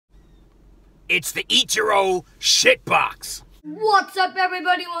It's the Ichiro Shit Box. What's up,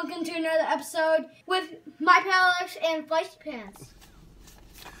 everybody? Welcome to another episode with my pal Alex and Feisty Pants.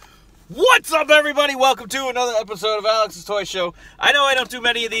 What's up, everybody? Welcome to another episode of Alex's Toy Show. I know I don't do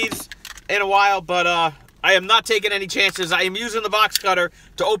many of these in a while, but I am not taking any chances. I am using the box cutter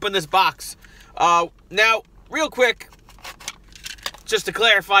to open this box. Now, real quick, just to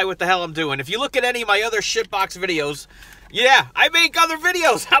clarify what the hell I'm doing. If you look at any of my other shitbox videos, yeah, I make other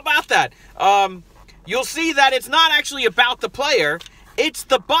videos. How about that? You'll see that it's not actually about the player. It's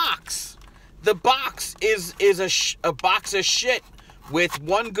the box. The box is a box of shit with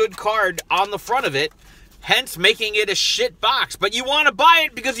one good card on the front of it, hence making it a shit box. But you want to buy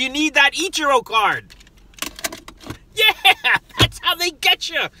it because you need that Ichiro card. Yeah, that's how they get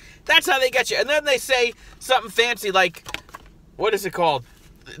you. That's how they get you. And then they say something fancy like, what is it called?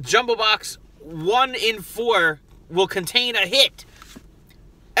 Jumbo Box 1 in 4 will contain a hit.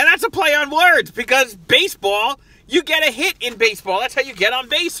 And that's a play on words, because baseball, you get a hit in baseball. That's how you get on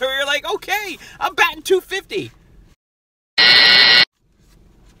base. So you're like, okay, I'm batting 250.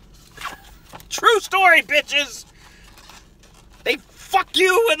 True story, bitches. They fuck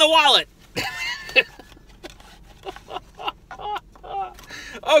you in the wallet.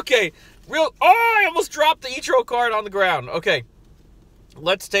 Okay, oh, I almost dropped the Ichiro card on the ground. Okay,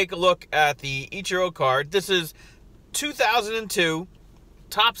 let's take a look at the Ichiro card. This is 2002,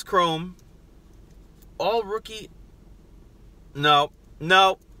 Topps Chrome, all rookie. No.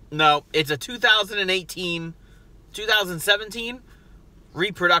 It's a 2017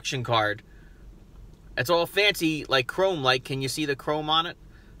 reproduction card. It's all fancy, like chrome-like. Can you see the chrome on it?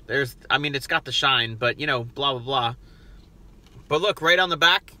 I mean, it's got the shine, but, you know, blah, blah, blah. But look, right on the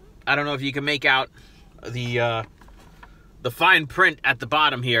back, I don't know if you can make out the fine print at the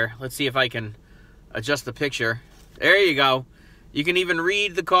bottom here. Let's see if I can adjust the picture. There you go. You can even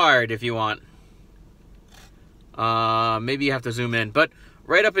read the card if you want. Maybe you have to zoom in. But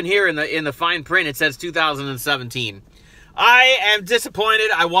right up in here in the fine print, it says 2017. I am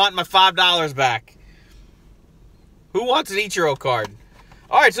disappointed. I want my $5 back. Who wants an Ichiro card?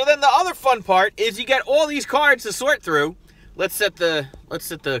 All right, so then the other fun part is you get all these cards to sort through. Let's set the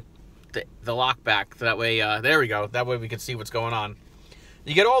lock back. That way, there we go. That way we can see what's going on.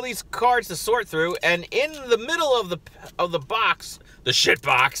 You get all these cards to sort through, and in the middle of the box, the shit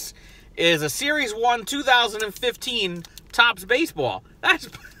box, is a Series 1 2015 Topps Baseball. That's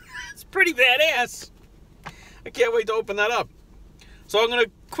pretty badass. I can't wait to open that up. So I'm going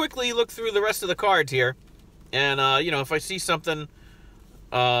to quickly look through the rest of the cards here, and you know, if I see something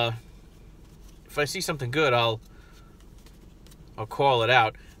good, I'll call it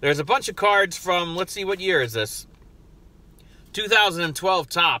out. There's a bunch of cards from, let's see, what year is this? 2012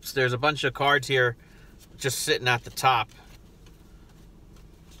 Topps. There's a bunch of cards here just sitting at the top.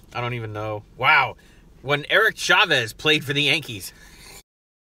 I don't even know. Wow. When Eric Chavez played for the Yankees.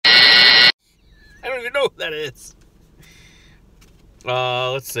 I don't even know who that is.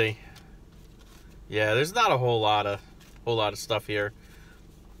 Let's see. Yeah, there's not a whole lot of stuff here.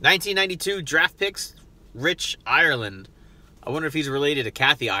 1992 draft picks, Rich Ireland. I wonder if he's related to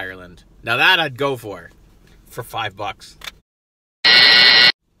Kathy Ireland. Now that I'd go for $5.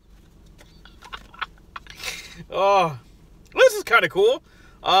 Oh, this is kind of cool.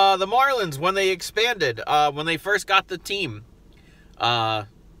 The Marlins, when they expanded, when they first got the team. Crap,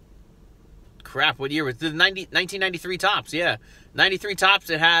 what year was it? 1993 Topps, yeah. 93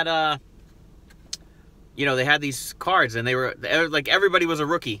 Topps, it had, you know, they had these cards, and they were like, everybody was a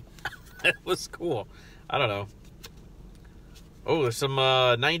rookie. It was cool. I don't know. Oh, there's some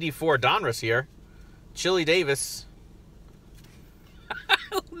 94 Donruss here. Chili Davis.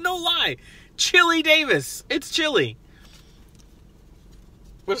 No lie. Chili Davis. It's chili.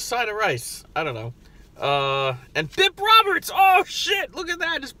 With a side of rice. I don't know. And Bip Roberts. Oh, shit. Look at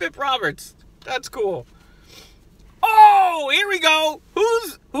that. It's Bip Roberts. That's cool. Oh, here we go.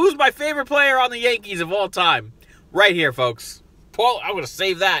 Who's my favorite player on the Yankees of all time? Right here, folks. Paul, I'm going to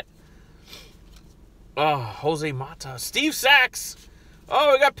save that. Oh, Jose Mata. Steve Sachs.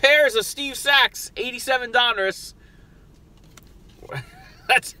 Oh, we got pairs of Steve Sachs. 87 Donruss.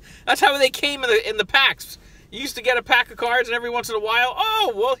 That's how they came in the packs. You used to get a pack of cards, and every once in a while,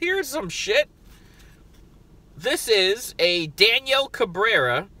 oh, well, here's some shit. This is a Daniel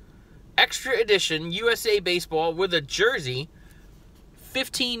Cabrera Extra Edition USA Baseball with a jersey,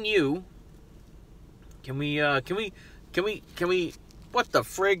 15U. Can we, what the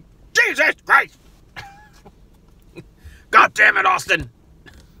frig? Jesus Christ! God damn it, Austin!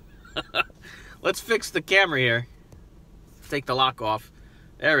 Let's fix the camera here. Take the lock off.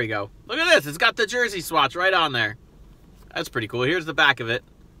 There we go. Look at this. It's got the jersey swatch right on there. That's pretty cool. Here's the back of it.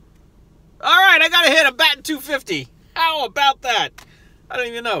 All right, I got a hit. I'm batting 250. How about that? I don't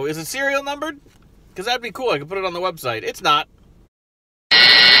even know. Is it serial numbered? Because that'd be cool. I could put it on the website. It's not.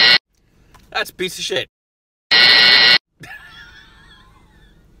 That's a piece of shit.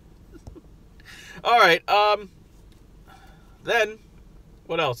 All right. Then,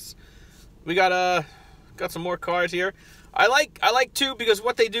 what else? We got some more cards here. I like too, because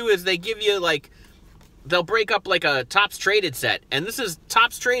what they do is they give you like, they'll break up like a Topps Traded set, and this is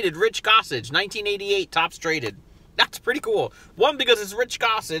Topps Traded Rich Gossage 1988 Topps Traded. That's pretty cool. One, because it's Rich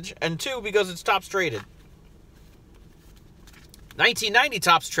Gossage, and two, because it's Topps Traded. 1990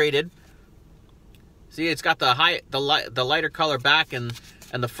 Topps Traded. See, it's got the lighter color back, and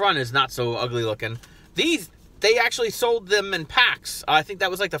the front is not so ugly looking. These, they actually sold them in packs. I think that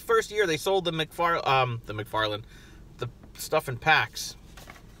was like the first year they sold the McFarlane, the stuff in packs.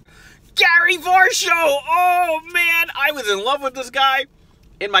 Gary Varsho! Oh man, I was in love with this guy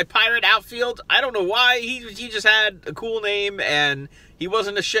in my Pirate outfield. I don't know why. He just had a cool name, and he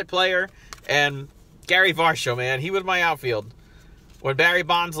wasn't a shit player. And Gary Varsho, man, he was my outfield. When Barry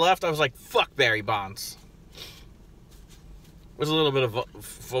Bonds left, I was like, fuck Barry Bonds. There's a little bit of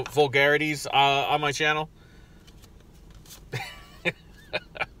vulgarities on my channel.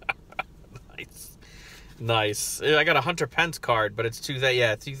 Nice. I got a Hunter Pence card, but it's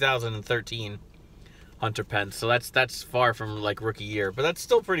 2013 Hunter Pence. So that's far from like rookie year, but that's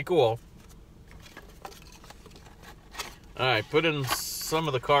still pretty cool. All right, put in some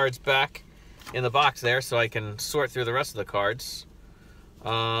of the cards back in the box there so I can sort through the rest of the cards.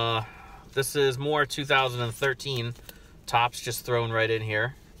 This is more 2013 Topps just thrown right in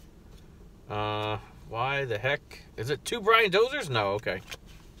here. Why the heck? Is it 2 Brian Dozers? No, okay.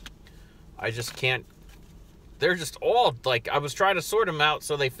 I just can't. They're just all, like, I was trying to sort them out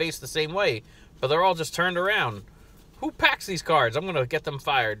so they face the same way, but they're all just turned around. Who packs these cards? I'm going to get them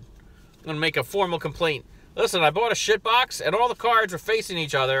fired. I'm going to make a formal complaint. Listen, I bought a shit box, and all the cards were facing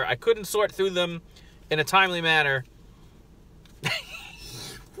each other. I couldn't sort through them in a timely manner.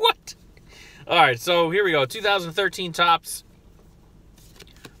 What? All right, so here we go. 2013 Topps.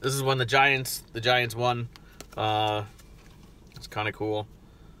 This is when the Giants won. It's kind of cool.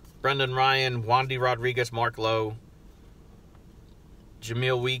 Brendan Ryan, Wandy Rodriguez, Mark Lowe,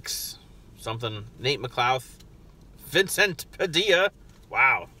 Jamil Weeks, something, Nate McLouth, Vincent Padilla.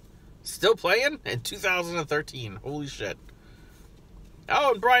 Wow. Still playing in 2013. Holy shit.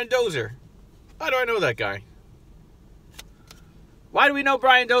 Oh, and Brian Dozier. How do I know that guy? Why do we know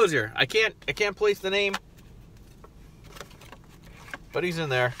Brian Dozier? I can't place the name. But he's in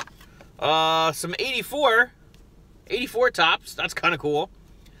there. Some 84 Topps. That's kind of cool.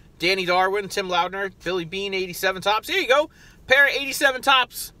 Danny Darwin, Tim Loudner, Billy Bean, 87 Topps. Here you go. Pair of 87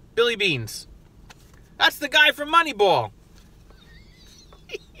 Topps, Billy Beans. That's the guy from Moneyball.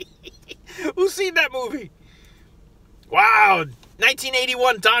 Who's seen that movie? Wow.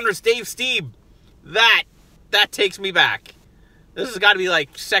 1981 Donruss Dave Stieb. That takes me back. This has got to be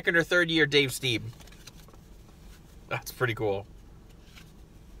like second or third year Dave Stieb. That's pretty cool.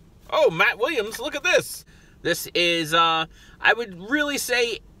 Oh, Matt Williams, look at this. This is, I would really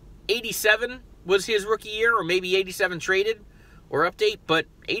say 87 was his rookie year, or maybe 87 traded or update, but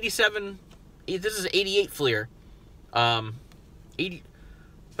 87, this is 88 Fleer. 80,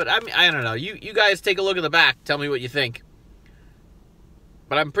 but I mean, I don't know. You guys take a look at the back. Tell me what you think.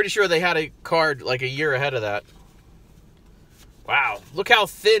 But I'm pretty sure they had a card like a year ahead of that. Wow. Look how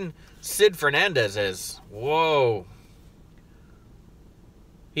thin Sid Fernandez is. Whoa.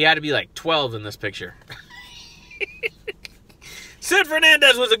 He had to be like 12 in this picture. Sid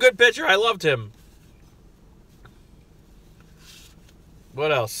Fernandez was a good pitcher. I loved him.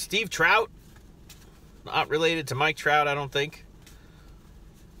 What else? Steve Trout. Not related to Mike Trout, I don't think.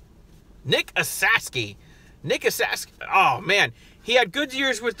 Nick Asaski. Oh, man. He had good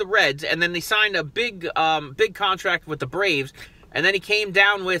years with the Reds, and then they signed a big contract with the Braves, and then he came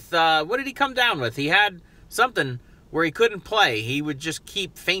down with, what did he come down with? He had something where he couldn't play. He would just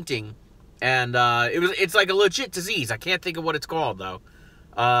keep fainting, and it's like a legit disease. I can't think of what it's called, though.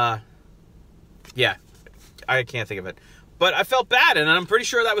 Yeah, I can't think of it. But I felt bad, and I'm pretty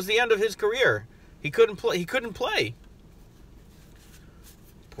sure that was the end of his career. He couldn't play.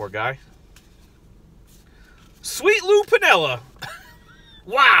 Poor guy. Sweet Lou Piniella.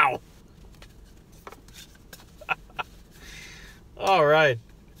 Wow. All right.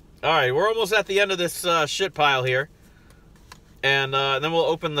 We're almost at the end of this shit pile here. And then we'll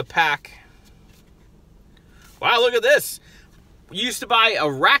open the pack. Wow, look at this. We used to buy a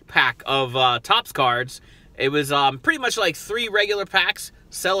rack pack of Topps cards. It was pretty much like 3 regular packs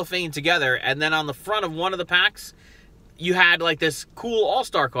cellophane together. And then on the front of one of the packs, you had like this cool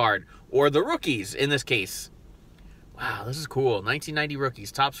all-star card. or the rookies in this case. Wow, this is cool. 1990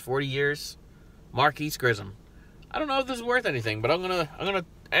 rookies, tops 40 years. Marquise Grissom. I don't know if this is worth anything, but I'm gonna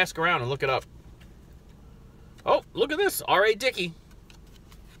ask around and look it up. Oh, look at this. R.A. Dickey.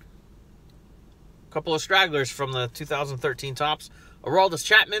 Couple of stragglers from the 2013 tops. Aroldis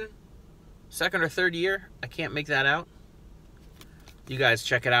Chapman, second or third year. I can't make that out. You guys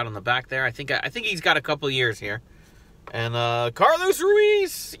check it out on the back there. I think he's got a couple of years here. And Carlos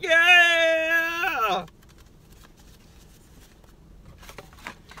Ruiz, yeah!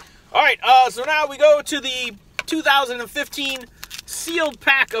 All right, so now we go to the 2015 sealed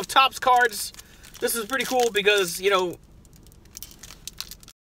pack of Topps cards. This is pretty cool because, you know...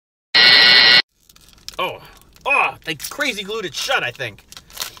 Oh, they crazy glued it shut, I think.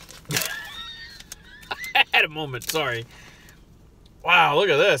 I had a moment, sorry. Wow, look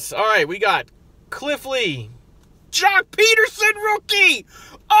at this. All right, we got Cliff Lee. Jock Peterson rookie!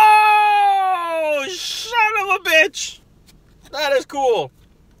 Oh, son of a bitch! That is cool.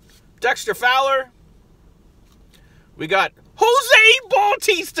 Dexter Fowler. We got Jose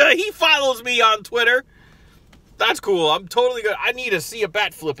Bautista. He follows me on Twitter. That's cool. I'm totally good. I need to see a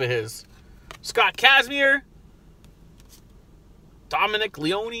bat flip of his. Scott Kazmir. Dominic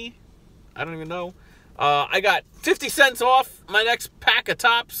Leone. I don't even know. I got 50 cents off my next pack of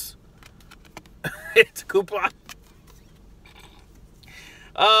Topps. It's a coupon.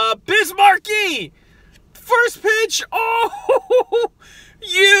 Bismarcky. First pitch. Oh,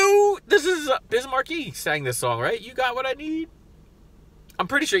 this is Bismarcky sang this song, right? You got what I need. I'm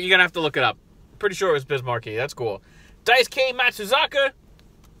pretty sure you're going to have to look it up. Pretty sure it was Bismarcky. That's cool. Daisuke Matsuzaka.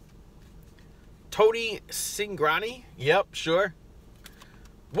 Tony Cingrani. Yep, sure.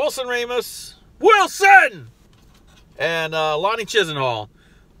 Wilson Ramos. Wilson! And Lonnie Chisenhall.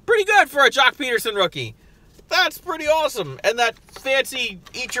 Pretty good for a Jock Peterson rookie. That's pretty awesome. And that fancy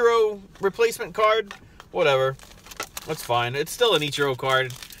Ichiro replacement card, whatever. That's fine. It's still an Ichiro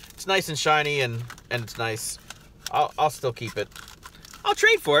card. It's nice and shiny, and it's nice. I'll still keep it. I'll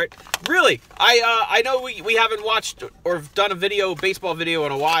trade for it. Really, I know we haven't watched or done a baseball video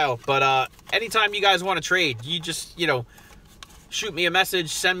in a while, but anytime you guys want to trade, you just, you know, shoot me a message,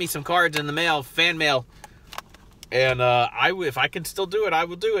 send me some cards in the mail, fan mail, and if I can still do it, I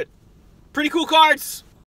will do it. Pretty cool cards.